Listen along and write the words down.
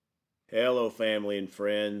Hello, family and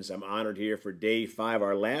friends. I'm honored here for day 5,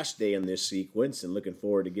 our last day in this sequence, and looking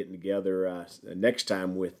forward to getting together next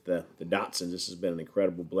time with the Dotsons. This has been an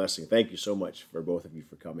incredible blessing. Thank you so much for both of you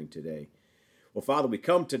for coming today. Well, Father, we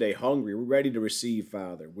come today hungry. We're ready to receive,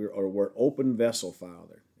 Father. We're open vessel,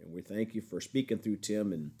 Father, and we thank you for speaking through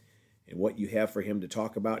Tim and what you have for him to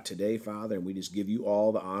talk about today, Father, and we just give you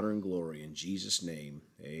all the honor and glory in Jesus' name.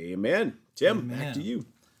 Amen. Tim, Amen. Back to you.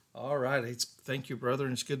 All right. Thank you, brother.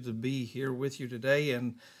 And it's good to be here with you today.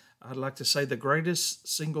 And I'd like to say the greatest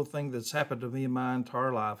single thing that's happened to me in my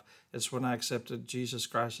entire life is when I accepted Jesus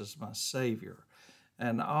Christ as my Savior.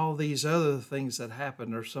 And all these other things that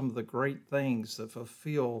happened are some of the great things that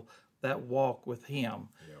fulfill that walk with Him.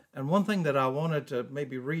 Yep. And one thing that I wanted to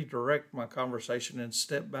maybe redirect my conversation and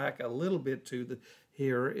step back a little bit to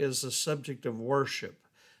here is the subject of worship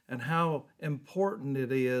and how important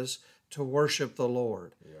it is to worship the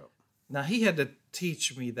Lord. Yep. Now, He had to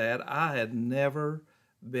teach me that. I had never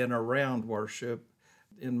been around worship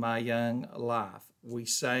in my young life. We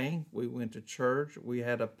sang, we went to church, we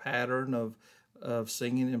had a pattern of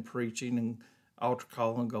singing and preaching and altar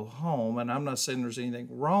call and go home. And I'm not saying there's anything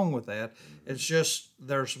wrong with that. Mm-hmm. It's just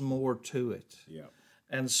there's more to it. Yeah.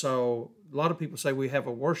 And so a lot of people say we have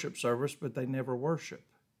a worship service, but they never worship.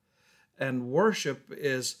 And worship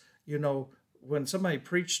is, when somebody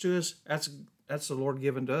preached to us, that's the Lord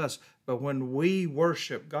given to us. But when we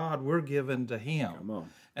worship God, we're given to Him. Come on.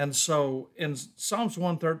 And so in Psalms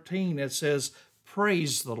 113, it says,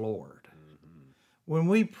 praise the Lord. Mm-hmm. When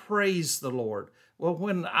we praise the Lord, well,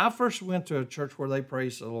 when I first went to a church where they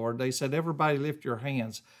praised the Lord, they said, everybody lift your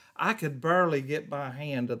hands. I could barely get my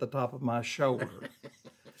hand at the top of my shoulder.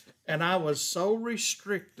 And I was so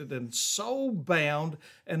restricted and so bound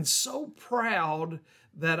and so proud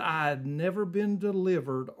that I had never been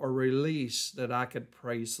delivered or released that I could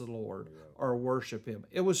praise the Lord or worship Him.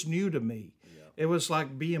 It was new to me. It was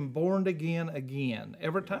like being born again.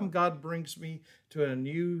 Every time God brings me to a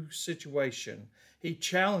new situation, He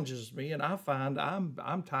challenges me, and I find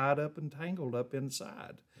I'm tied up and tangled up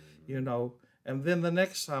inside, And then the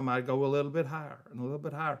next time I go a little bit higher and a little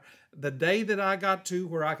bit higher. The day that I got to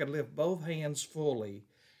where I could lift both hands fully,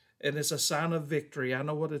 and it's a sign of victory. I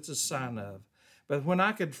know what it's a sign of. But when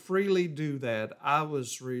I could freely do that, I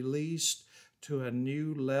was released to a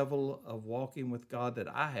new level of walking with God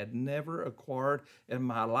that I had never acquired in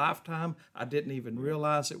my lifetime. I didn't even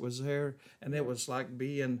realize it was there, and it was like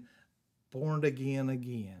being born again.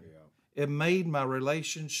 Yeah. It made my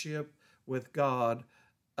relationship with God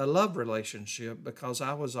a love relationship because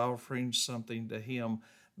I was offering something to Him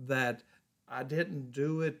that I didn't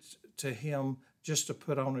do it to Him just to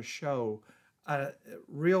put on a show.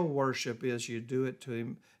 Real worship is you do it to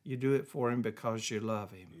Him, you do it for Him because you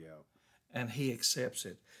love Him. Yeah. And He accepts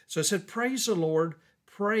it. So it said, praise the Lord,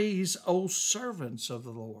 praise, O servants of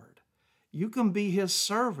the Lord. You can be His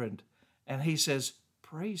servant. And He says,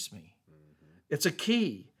 praise me. Mm-hmm. It's a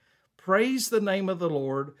key. Praise the name of the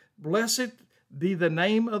Lord. Blessed be the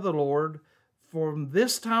name of the Lord from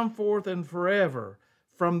this time forth and forever,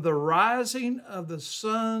 from the rising of the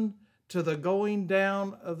sun to the going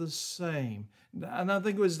down of the same. And I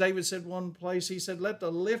think it was David said one place, he said, let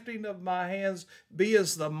the lifting of my hands be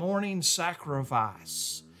as the morning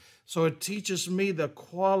sacrifice. Mm-hmm. So it teaches me the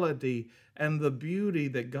quality and the beauty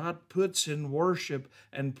that God puts in worship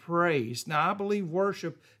and praise. Now, I believe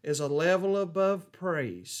worship is a level above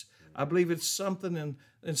praise. I believe it's something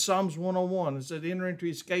in Psalms 101. It said, enter into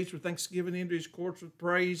His gates with thanksgiving, into His courts with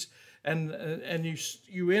praise. And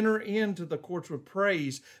you enter into the courts with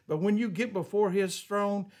praise. But when you get before His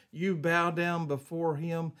throne, you bow down before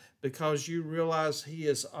Him because you realize He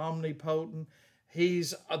is omnipotent.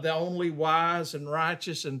 He's the only wise and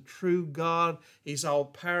righteous and true God. He's all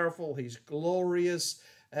powerful. He's glorious.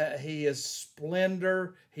 He is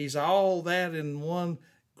splendor. He's all that in one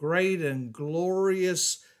great and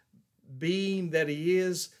glorious being that He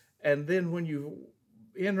is. And then when you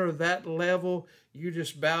enter that level, you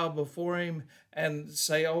just bow before Him and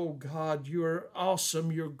say, oh God, you're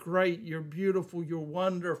awesome, you're great, you're beautiful, you're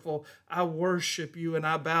wonderful. I worship You and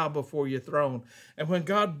I bow before Your throne. And when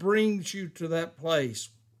God brings you to that place,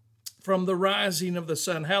 from the rising of the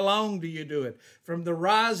sun, how long do you do it? From the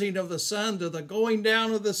rising of the sun to the going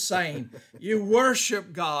down of the same. You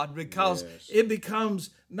worship God because it becomes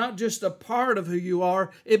not just a part of who you are,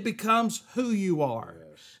 it becomes who you are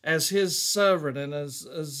as His servant and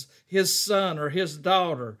as His son or His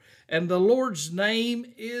daughter. And the Lord's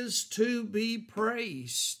name is to be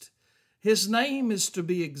praised. His name is to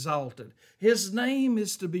be exalted. His name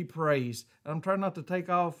is to be praised. I'm trying not to take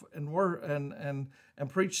off and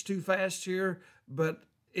preach too fast here, but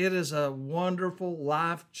it is a wonderful,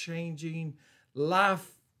 life-changing,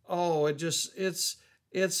 life. Oh, it's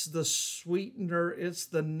the sweetener, it's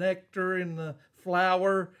the nectar in the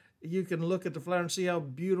flower. You can look at the flower and see how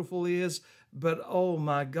beautiful it is, but oh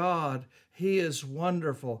my God, he is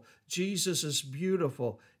wonderful. Jesus is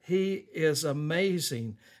beautiful. He is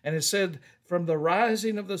amazing. And it said, from the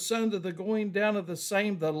rising of the sun to the going down of the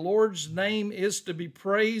same, the Lord's name is to be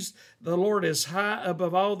praised. The Lord is high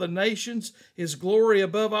above all the nations, his glory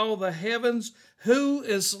above all the heavens. Who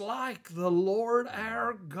is like the Lord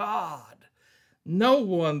our God? No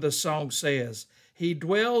one, the song says. He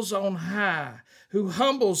dwells on high, who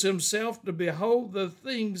humbles himself to behold the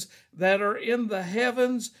things that are in the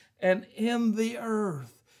heavens and in the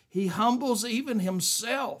earth. He humbles even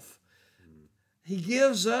himself. He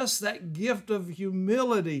gives us that gift of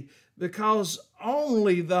humility because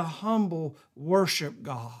only the humble worship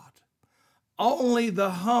God. Only the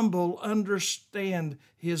humble understand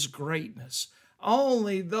his greatness.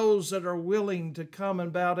 Only those that are willing to come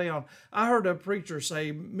and bow down. I heard a preacher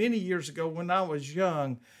say many years ago when I was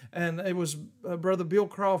young, and it was Brother Bill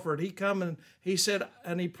Crawford. He come and he said,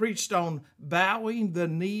 and he preached on bowing the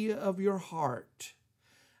knee of your heart.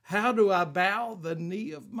 How do I bow the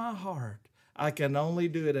knee of my heart? I can only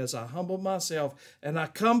do it as I humble myself and I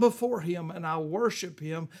come before him and I worship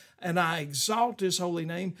him and I exalt his holy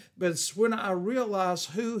name. But it's when I realize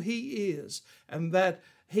who he is and that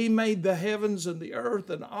he made the heavens and the earth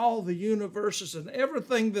and all the universes and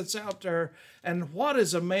everything that's out there. And what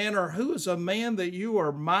is a man, or who is a man that you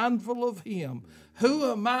are mindful of him?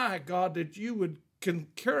 Who am I, God, that you can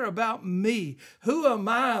care about me? Who am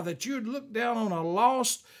I that you'd look down on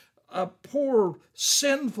a poor,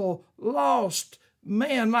 sinful, lost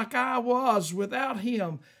man like I was without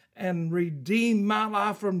him and redeem my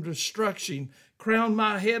life from destruction, crown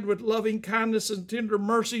my head with loving kindness and tender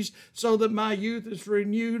mercies so that my youth is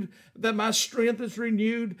renewed, that my strength is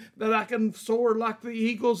renewed, that I can soar like the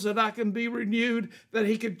eagles, that I can be renewed, that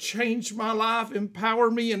he could change my life, empower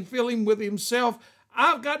me, and fill him with himself.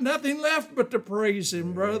 I've got nothing left but to praise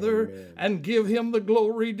him, brother, Amen. And give him the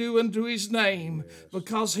glory due unto his name, yes.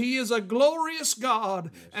 Because he is a glorious God,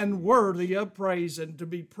 yes, and worthy of praise, and to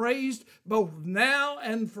be praised both now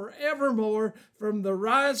and forevermore, from the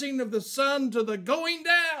rising of the sun to the going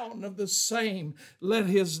down of the same. Let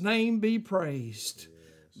his name be praised.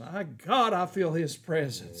 Yes. My God, I feel his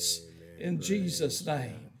presence. Amen. In praise Jesus'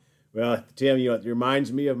 name. Well, Tim, it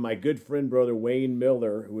reminds me of my good friend, Brother Wayne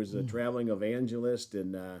Miller, who was a traveling evangelist,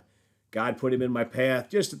 and God put him in my path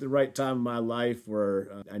just at the right time in my life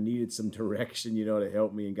where I needed some direction, to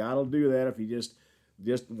help me. And God will do that if you just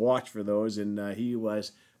watch for those. And I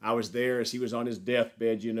was there as he was on his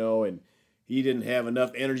deathbed, and he didn't have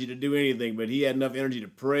enough energy to do anything, but he had enough energy to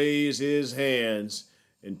praise his hands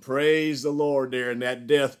and praise the Lord there in that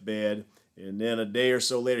deathbed. And then a day or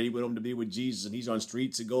so later, he went home to be with Jesus, and he's on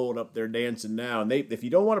Streets of Gold up there dancing now. And if you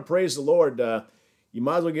don't want to praise the Lord, you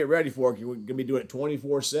might as well get ready for it. You're going to be doing it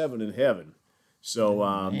 24/7 in heaven.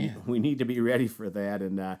 So we need to be ready for that.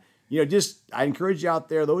 And I encourage you out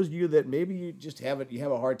there, those of you that maybe you have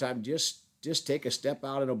a hard time, just take a step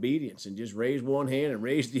out in obedience and just raise one hand and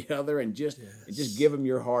raise the other, and just give him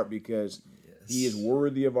your heart, because he is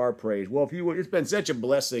worthy of our praise. Well, it's been such a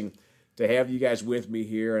blessing to have you guys with me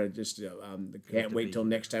here, and can't wait till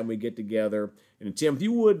next time we get together. And Tim, if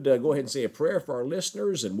you would go ahead and say a prayer for our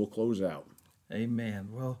listeners, and we'll close out. Amen.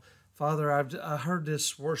 Well, Father, I heard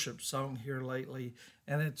this worship song here lately,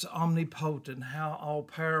 and it's omnipotent, how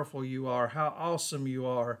all-powerful you are, how awesome you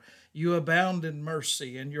are. You abound in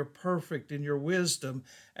mercy, and you're perfect in your wisdom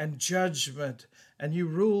and judgment, and you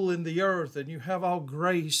rule in the earth, and you have all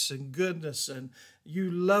grace and goodness, and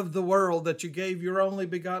you love the world, that you gave your only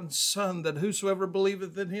begotten Son, that whosoever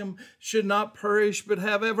believeth in him should not perish but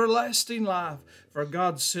have everlasting life. For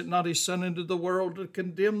God sent not his Son into the world to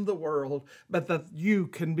condemn the world, but that you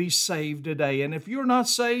can be saved today. And if you're not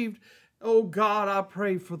saved, oh God, I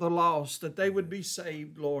pray for the lost, that they would be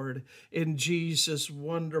saved, Lord, in Jesus'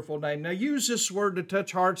 wonderful name. Now use this word to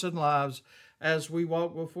touch hearts and lives as we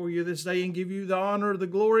walk before you this day and give you the honor, the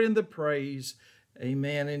glory, and the praise.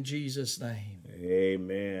 Amen, in Jesus' name.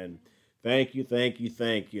 Amen. Thank you, thank you,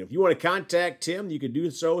 thank you. If you want to contact Tim, you can do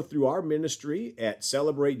so through our ministry at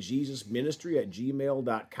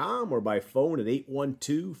celebratejesusministry@gmail.com or by phone at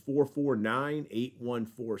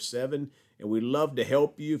 812-449-8147. And we'd love to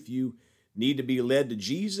help you if you need to be led to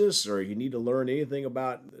Jesus, or you need to learn anything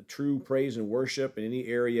about true praise and worship in any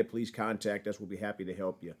area, please contact us. We'll be happy to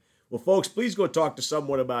help you. Well, folks, please go talk to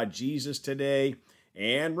someone about Jesus today.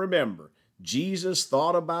 And remember, Jesus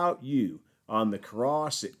thought about you on the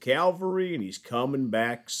cross at Calvary, and he's coming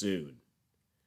back soon.